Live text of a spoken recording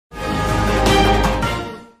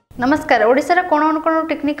नमस्कार ओडिशार कोण अनुकोण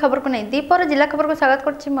टेक्निक खबर को नहीं दीपर जिला खबर को स्वागत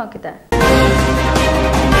करछि म अंकिता।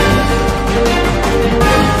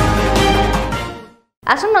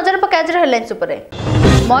 आसन नजर पकाज हेडलाइंस उपरे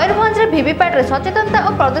मयूरभंज रे वीवीपैट रे सचेतनता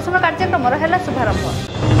और प्रदर्शन कार्यक्रम हेला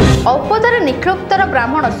शुभारंभ। औपदार निक्षुप्तर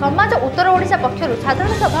ब्राह्मण समाज उत्तर ओडिशा पक्षरु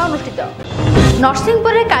साधारण सभा अनुष्ठित।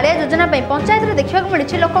 नरसिंहपुर रे कालिया योजना पई पंचायत रे देखिବାକୁ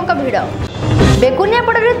मिलिछि लोकंक भिड़।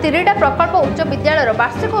 बेगुनियापड़ा रे तिरिडा प्रकल्प उच्च विद्यालय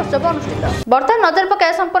वार्षिक उत्सव अनुष्ठित। बर्तमान नजर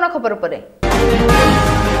पकाए संपूर्ण खबर उपरे।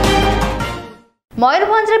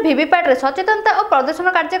 मयूरभंज रे वीवीपैट रे सचेतनता और प्रदर्शन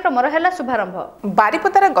कार्यक्रम हेला शुभारंभ।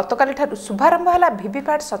 बारिपदार गतकाली ठारू शुभारंभ हला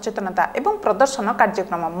वीवीपैट सचेतनता एवं प्रदर्शन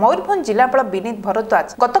कार्यक्रम। मयूरभंज जिलापाल विनीत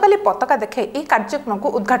भरद्वाज गतकाली पताका देखे এই कार्यक्रम को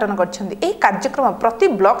उद्घाटन करछन्ती। এই कार्यक्रम प्रति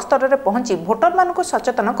ब्लॉक स्तर रे पहुंची भोटर मानकु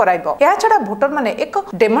सचेतन कराइबो। या छडा भोटर माने एक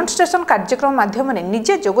डेमोन्स्ट्रेशन कार्यक्रम माध्यम रे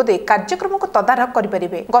निजे जोग दे कार्यक्रम को तदारख करि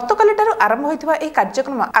परिबे। गतकाली ठारू आरंभ होइतबा এই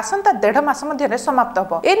कार्यक्रम आसंता 1.5 मास मध्ये रे समाप्त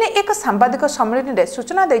हबो। एने एक सांबादिक सम्मेलन रे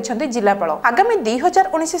सूचना दैछन्ती जिलापाल। आगामी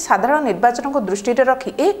 2019 साधारण निर्वाचन को दृष्टि रे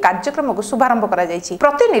रखी ए कार्यक्रम को शुभारंभ करा जायछि।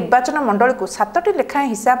 प्रति निर्वाचन मंडली को 7टी लेखाएं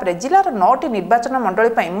हिसाब रे जिलार 9टी निर्वाचन मंडली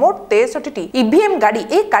पई मोट 63टी ईवीएम गाड़ी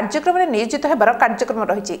ए कार्यक्रम रे नियोजित हेबार कार्यक्रम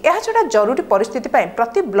रहिछि। एहा छडा जरूरी परिस्थिति पई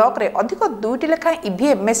प्रति ब्लॉक रे अधिक 2टी लेखाएं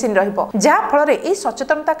ईवीएम मेसिन रहिबो, जहा फल रे ए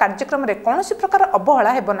सचेतनता कार्यक्रम रे कोनोसी प्रकार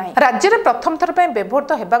अवहेला हेबो नाही। राज्य रे प्रथम थर पई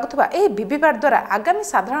व्यवहृत हेबाक थबा ए वीवीपैट द्वारा आगामी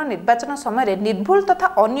साधारण निर्वाचन समय रे निर्भुल तथा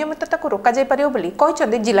अनियमितता को रोका जाय परियो बोली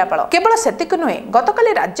कहिसंदी जिलापाल। केवल सेतिक नुहे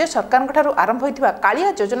गतकाली राज्य सरकार ठारू आरंभ होइतिबा कालिया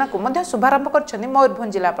योजना को मध्य शुभारंभ करछन्ती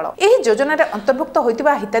मयूरभंज जिलापाल। एही योजना रे अंतर्भुक्त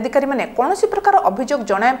होइतिबा हिताधिकारी माने कोनोसी प्रकार अभियोग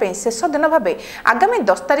जणाय पे शेष दिन भाबे आगामी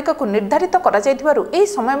 10 तारिख को निर्धारित करा जायतिबारु एही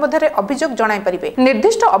समय मध्ये रे अभियोग जणाय परिबे।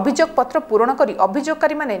 निर्दिष्ट अभियोग पत्र पूर्ण करी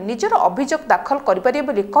अभियोगकारी माने निजर अभियोग दाखल करि परिबे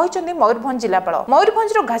बोली कहिसंती मयूरभंज जिलापाल।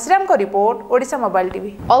 मयूरभंज रो घासीराम को रिपोर्ट ओडिशा मोबाइल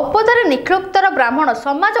टीवी। औपदार निक्षुप्तर ब्राह्मण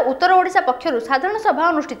समाज उत्तर ओडिशा पक्षरु साधारण सभा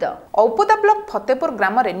अनुष्ठित। औपदा ब्लॉक फतेपुर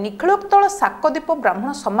ग्राम रे निक्षुप्तल साकदीप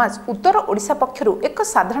ब्राह्मण समाज उत्तर ओडिशा पक्षरु एक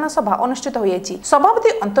साधारण सभा अनुष्ठित होइछि। सभापति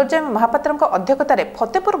अंतर्जय महापात्रक अध्यक्षता रे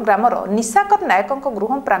फतेपुर ग्रामर निशाकर नायकक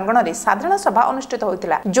गृह प्रांगण रे साधारण सभा अनुष्ठित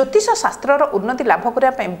होइतिला। ज्योतिष शास्त्र रो उन्नति लाभ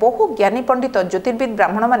करिया पई बहु ज्ञानी पंडित ज्योतिर्विद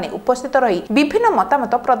ब्राह्मण माने उपस्थित रही विभिन्न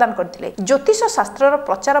मतामत प्रदान करथिले। ज्योतिष शास्त्र रो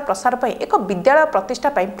प्रचार प्रसार पई एक विद्यालय प्रतिष्ठा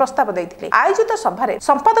पई प्रस्ताव दैथिले। आयोजित सभा रे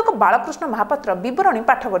संपादक बालकृष्ण महापात्र विवरणी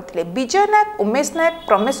पाठ करथिले। विजय नायक, उमेश नायक,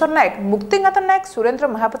 प्रमेश्वर नायक, मुक्तिनाथ नायक, सुरेंद्र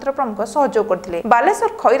महापात्र प्रमुख सहयोग करथिले। बालेश्वर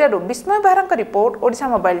खैरारु विस्मय बेहरांक report Odisha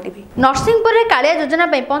mobile TV. Narsinghpur रे कालिया योजना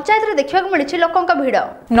पई पंचायत रे देखिବାକୁ मिलिछि लोकंक भिड़।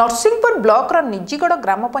 नरसिंहपुर ब्लॉक रो निजीगड़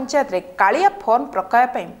ग्राम पंचायत रे कालिया फॉर्म प्रकाय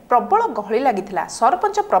पई प्रबल गहଳି लागिथिला।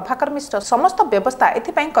 सरपंच प्रभाकर मिश्र समस्त व्यवस्था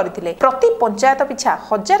एथि पई करथिले। प्रति पंचायत पिछा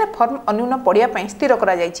 1000 फॉर्म अन्यून पडिया पई स्थिर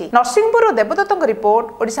करा जायछि। Narsinghpur देवदत्तक report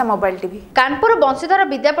Odisha mobile TV. Kanpur Vanshidhar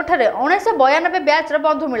विद्यापीठ रे 1992 बैच रो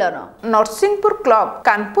बंधु मिलन। नरसिंहपुर क्लब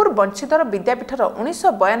कानपुर वंशीधर विद्यापीठ रो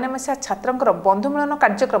 1992 मसिया छात्रंकर बंधु मिलन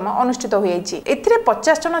कार्यक्रम अनुष्ठित होइछि। एथिरे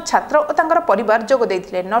 50 जन छात्र और तांकर परिवार जोग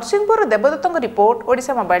दैथिले। Narsinghpur देवदत्तक report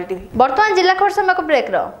Odisha mobile TV. वर्तमान जिला खबर समय को ब्रेक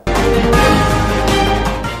रो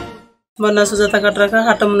बना सुजाता कटराका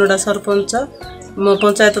हाटमुनुडा सरपंच मो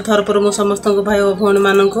पंचायत थरपुर मो समस्त भाई और भौणी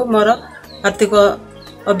मानक मोर हार्दिक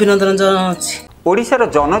अभिनंदन जनाउछि। ओडिशार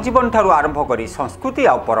जनजीवन ठारू आरंभ करी संस्कृति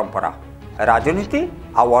आ परंपरा, राजनीति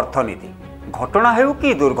आ अर्थनीति, घटना हेउ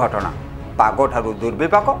कि दुर्घटना, पाग ठारू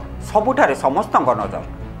दुर्विपाक सबुठारे समस्तक नजर।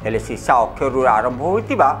 हेले शीशा अक्षर आरंभ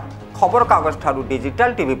होइतिबा खबर कागज ठारू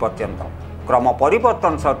डिजिटल टीवी पर्यंत क्रम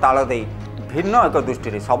परिवर्तन सह ताल दे भिन्न एक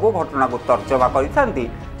दृष्टि सबु घटना को तर्जमा करिथांती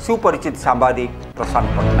सुपरिचित सांबादिक प्रशांत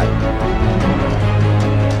पट्टनायक।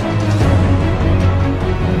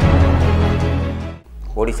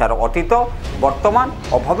 ओडिशार अतीत, वर्तमान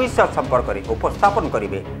और भविष्य संपर्क में उपस्थापन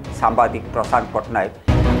करेंगे सांबादिक प्रशांत पट्टनायक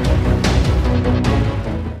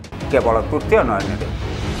केवल तृतीय नयन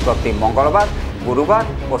प्रति मंगलवार, गुरुवार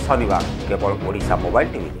और शनिवार केवल Odisha mobile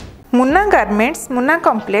TV. Munna garments, Munna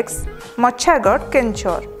complex, मच्छागढ़,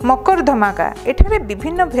 केंचर, मकर धमाका एठारे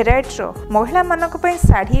विभिन्न भेराइटर महिला मानक पई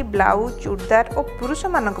साड़ी, ब्लाउज, चूड़दार और पुरुष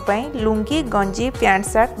मानक पई लुंगी, गंजी, पैंट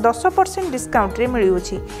सार्ट 10% डिस्काउंट रे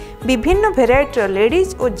मिलुछि। विभिन्न भेराइटर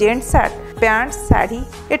लेडीज और जेंट्स सार्ट, पैंट, साड़ी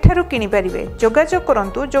एठारु किनि परिबे। जोगाजोग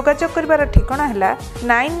करंतु। जोगाजोग करबार ठिकाना हैला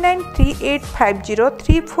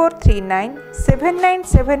 9938503439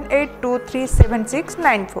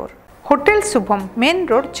 7978237694। होटेल शुभम मेन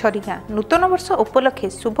रोड छरिगा नूतन वर्ष उपलक्षे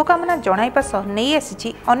शुभकामना जणाइबा सह नहीं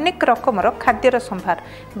आसी अनेक रकमर खाद्यर संभार।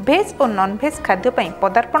 भेज और नॉन भेज खाद्य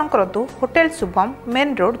पदार्पण करंतु होटेल शुभम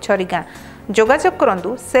मेन रोड छरिगा। जोगाजोग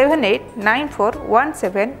करंतु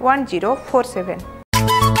 7894171047।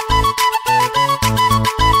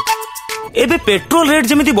 एबे पेट्रोल रेट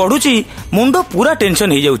जमिति बढ़ुची मुंड पूरा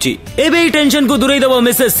टेंशन हो जाउची। एबे टेंशन को दूरेई दबो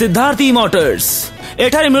मिसेस सिद्धार्थी मोटर्स।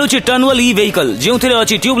 एठारे मिलुची टर्नवल ई व्हीकल जेउथिरे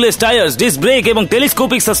अछि ट्यूबलेस टायर्स, डिस्क ब्रेक एवं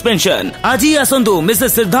टेलीस्कोपिक सस्पेंशन। आज ही आसंतु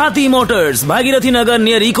मिसेस सिद्धार्थी मोटर्स, भागीरथी नगर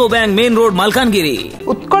near eco bank main road Malkangiri.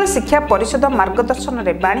 Utkal शिक्षा परिषद मार्गदर्शन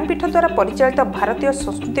में बाणीपीठ द्वारा परिचालित भारतीय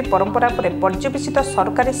संस्कृति परंपरा पर पर्यवेसित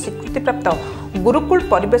सरकारी स्वीकृति प्राप्त गुरुकुल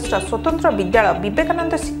परिवेश स्वतंत्र विद्यालय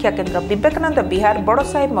विवेकानंद शिक्षा केन्द्र विवेकानंद विहार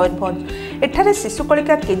बड़साही मयूरभंज। एठारे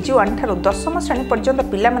शिशुकलिका केजी 1 ठारू 10म श्रेणी पर्यंत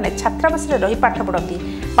पिलामाने छात्रावास रही पाठ पढ़ती।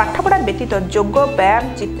 पाठपढ़ा व्यतीत जोग,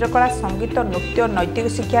 व्यायाम, चित्रकला, संगीत, नृत्य, नैतिक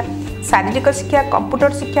शिक्षा, शारीरिक शिक्षा,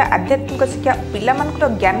 कंप्यूटर शिक्षा, आध्यात्मिक शिक्षा, पिलामानकर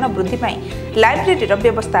ज्ञान वृद्धि लाइब्रेरी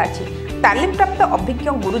व्यवस्था अछि। तालीम प्राप्त अभिज्ञ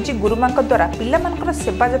गुरुजी गुरुमां द्वारा पिलामानकर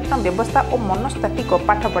सेवा जत्न व्यवस्था और मनस्तात्विक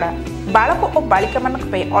पाठपढ़ा, बालक और बालिका मानक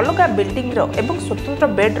पे अलग बिल्डिंग एवं स्वतंत्र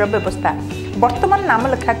बेड्र व्यवस्था। वर्तमान नाम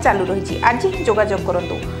लेखा चालू रही। आज ही जोगाजोग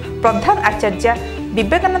करंतु। प्रधान आचार्य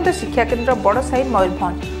विवेकानंद शिक्षा केन्द्र बड़साही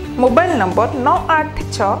मयूरभंज। मोबाइल नंबर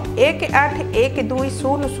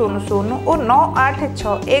 9861811200 और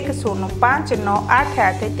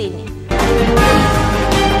 9861059883।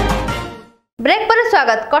 ब्रेक पर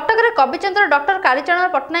स्वागत। कटक रे कविचंद्र डॉक्टर कालीचरण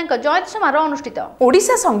पट्टनायक जयंती समारोह अनुष्ठित।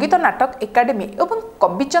 ओडिशा संगीत नाटक एकाडेमी एवं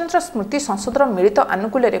कविचंद्र स्मृति संसदर मिलित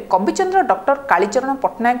आनुकूल्य कविचंद्र डॉक्टर कालीचरण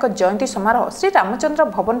पट्टनायक जयंती समारोह श्री रामचंद्र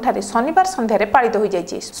भवन ठारे शनिवार संध्यारे पालित हो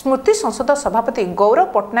जाइछि। स्मृति संसद सभापति गौरव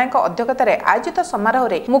पट्टनायक अध्यक्षतार आयोजित समारोह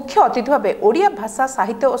रे मुख्य अतिथि भावे ओडिया भाषा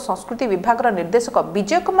साहित्य और संस्कृति विभाग निर्देशक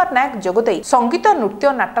विजय कुमार नायक जोगदेई संगीत,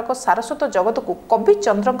 नृत्य, नाटक सारस्वत जगत को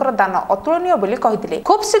कविचंद्रकर दान अतुलनीय बोली कहिथिले।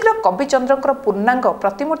 खूब शीघ्र कविचंद्रकर पूर्णांग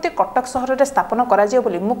प्रतिमूर्ति कटक सहर में स्थापन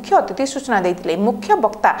कर मुख्य अतिथि सूचना देते। मुख्य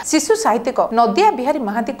वक्ता शिशु साहित्यिक नदिया बिहारी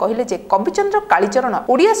महांती कहले जे कविचंद्र कालीचरण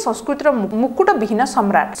ओडिया संस्कृतिर मुकुट विहीन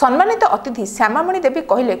सम्राट। सम्मानित अतिथि श्यामामणि देवी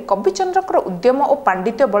कहले कविचंद्रकर उद्यम और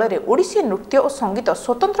पांडित्य बल ओडिसी नृत्य और संगीत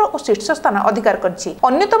स्वतंत्र और शीर्ष स्थान अधिकार करछि।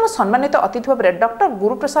 अन्यतम सम्मानित अतिथि भाव डॉक्टर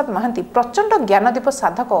गुरुप्रसाद महांती प्रचंड ज्ञानदीप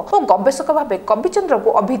साधक और गवेषक भाव कविचंद्र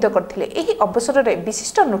को अभिहित करथिले। एही अवसर में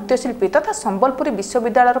विशिष्ट नृत्यशिल्पी तथा संबलपुरी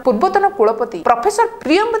विश्वविद्यालय पूर्वतन कुलपति प्रोफेसर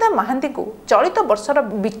प्रियंवदा महांती को चलित वर्षर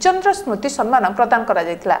विचंद्र स्मृति सम्मान प्रदान करा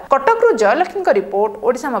जायतिला। कटकरू जयलक्ष्मी का report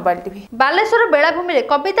Odisha mobile TV. Baleshwar बेलाभूमि रे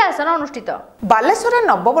कविता आसन अनुष्ठित। बालेश्वर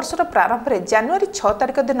नववर्षर प्रारंभ में जनवरी 6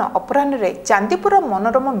 तारिख दिन अपराह्न रे चांदीपुर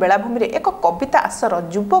मनोरम बेलाभूमि रे एक कविता आसर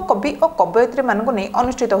युव कवि और कवयित्री मानक नहीं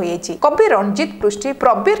अनुष्ठित हो जायछि। कवि रंजीत पृष्टि,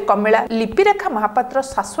 प्रबीर कमिला, लिपिरेखा महापात्र,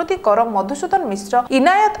 शाश्वती कर, मधुसूदन मिश्र,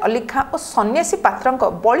 इनायत अली खां और सन्यासी पात्रंक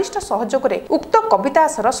बलिष्ठ सहयोग रे उक्त कविता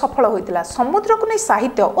आसर सफल होइतिला। समुद्र को नहीं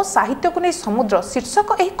साहित्य और साहित्य को नहीं समुद्र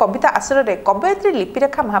शीर्षक एही कविता आसर रे कवयित्री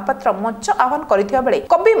लिपिरेखा महापात्र मंच आह्वान करथिबा बेले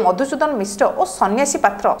कवि मधुसूदन मिश्र और सन्यासी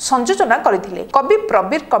पात्र संयोजन करथिले। कवि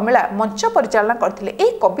प्रबीर कमिला मंच परिचालना करथिले।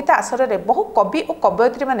 एही कविता आसर रे बहु कवि और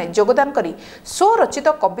कवयित्री माने योगदान करी स्वरचित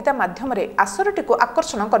कविता माध्यम रे आसरटी को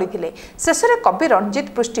आकर्षण करथिले। शेष रे कवि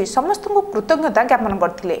रंजीत पृष्टि समस्त को कृतज्ञता ज्ञापन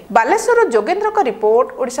करथिले। बालेश्वर जोगेंद्र का report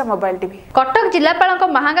Odisha mobile TV. Cuttack जिलापालक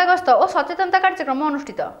Mahanga गस्त और सचेतनता कार्यक्रम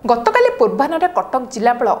अनुष्ठित। गतकाली पूर्वाह्न कटक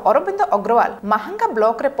जिलापाल अरविंद अग्रवाल महांगा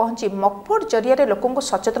ब्लॉक रे पहुंची मकफोर्ड जरिया लोकों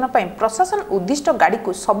सचेतन पाई प्रशासन उद्दिष्ट गाड़ी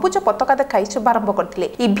को सबुज पताका देखाई शुभारंभ करथिले।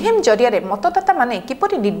 ईवीएम जरिया मतदाता माने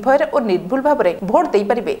किपरि निर्भय और निर्भुल भाव में भोट दे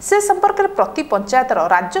पारिबे से संपर्क में प्रति पंचायतर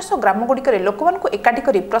राजस्व ग्राम गुड़िक लोक एकाठी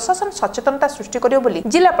कर प्रशासन सचेतनता सृष्टि करियो बोली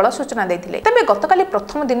जिलापाल सूचना देथिले। तबे गतकाली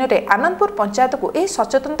प्रथम दिन में आनंदपुर पंचायत को यह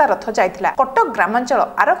सचेतनता रथ जाइथिला। कटक ग्रामांचल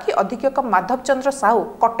आरक्षी अधीक्षक माधव चंद्र साहू,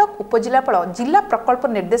 कटक उपजिलापाल, जिला प्रकल्प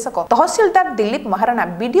निर्देशक तहसीलदार दिलीप महाराणा,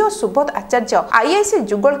 बीडीओ सुबोध आचार्य, आईआईसी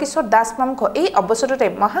जुगल किशोर दास प्रमुख एही अवसर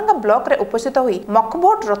में महांगा ब्लॉक रे उपस्थित होई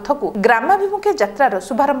मकभोट रथ को ग्रामाभिमुखी यात्रार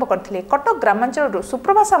शुभारंभ करथिले। कटक ग्रामांचल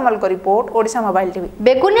सुप्रभा सामल को report Odisha mobile TV.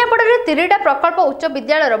 Beguniapada रे तिरिडा प्रकल्प उच्च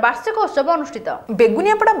विद्यालय वार्षिक उत्सव अनुष्ठित।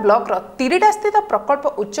 बेगुनियापड़ा ब्लॉक रो तिरिडा स्थित प्रकल्प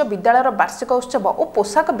उच्च विद्यालय वार्षिक उत्सव और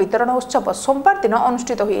पोशाक वितरण उत्सव सोमवार दिन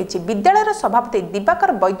अनुष्ठित होइछि। विद्यालय सभापति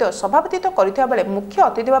दिवाकर वैद्य सभापतित्व करथिबा बेले मुख्य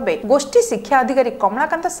अतिथि भाबे गोष्ठी शिक्षा अधिकारी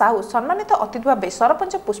कमलाकांत साहू, सम्मानित अतिथि भाबे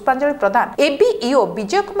सरपंच पुष्पांजलि प्रधान, एबीईओ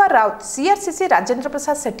विजय कुमार राउत, सीआरसीसी राजेंद्र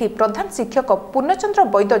प्रसाद सेठी, प्रधान शिक्षक पूर्णचंद्र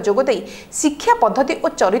वैद्य जोगदेई शिक्षा पद्धति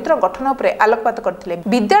और चरित्र गठन उपर आलोकपात करथिले।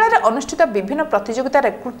 विद्यालय अनुष्ठित विभिन्न प्रतियोगितार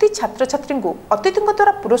कृति छात्र छात्री को अतिथि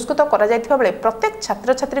द्वारा पुरस्कृत करा जायथिबा बेले प्रत्येक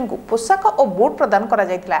छात्र छात्री को पोशाक और बूट प्रदान करा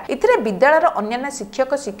जायथिला। इथिरे विद्यालयर अन्यान्य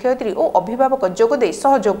शिक्षक शिक्षयित्री और अभिभावक जोगदेई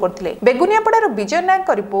सहयोग करथिले। बेगुनियापड़ार विजय नायक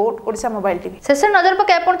का रिपोर्ट ओडिशा मोबाइल टीवी। शेष नजर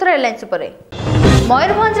पकाय आपण हेडलाइंस उपर।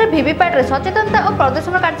 मयूरभंज रे वीवीपैट रे सचेतनता और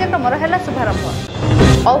प्रदर्शन कार्यक्रम हेला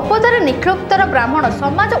शुभारंभ। औपदार निक्षुप्तर ब्राह्मण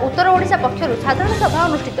समाज उत्तर ओडिशा पक्षरु साधारण सभा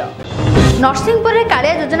अनुष्ठित। नरसिंहपुर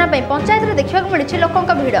कालिया योजना पंचायत में देखा मिली लोकों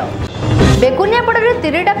भिड़ बेगुनियापड़े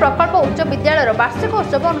 3टा प्रकल्प उच्च विद्यालय वार्षिक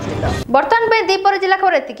उत्सव अनुष्ठित। बर्तमान दीपर जिला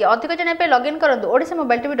खबर एतिकी। अधिक जाना लॉगिन करूँ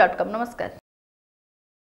ओडिशामोबाइल tv.com। नमस्कार।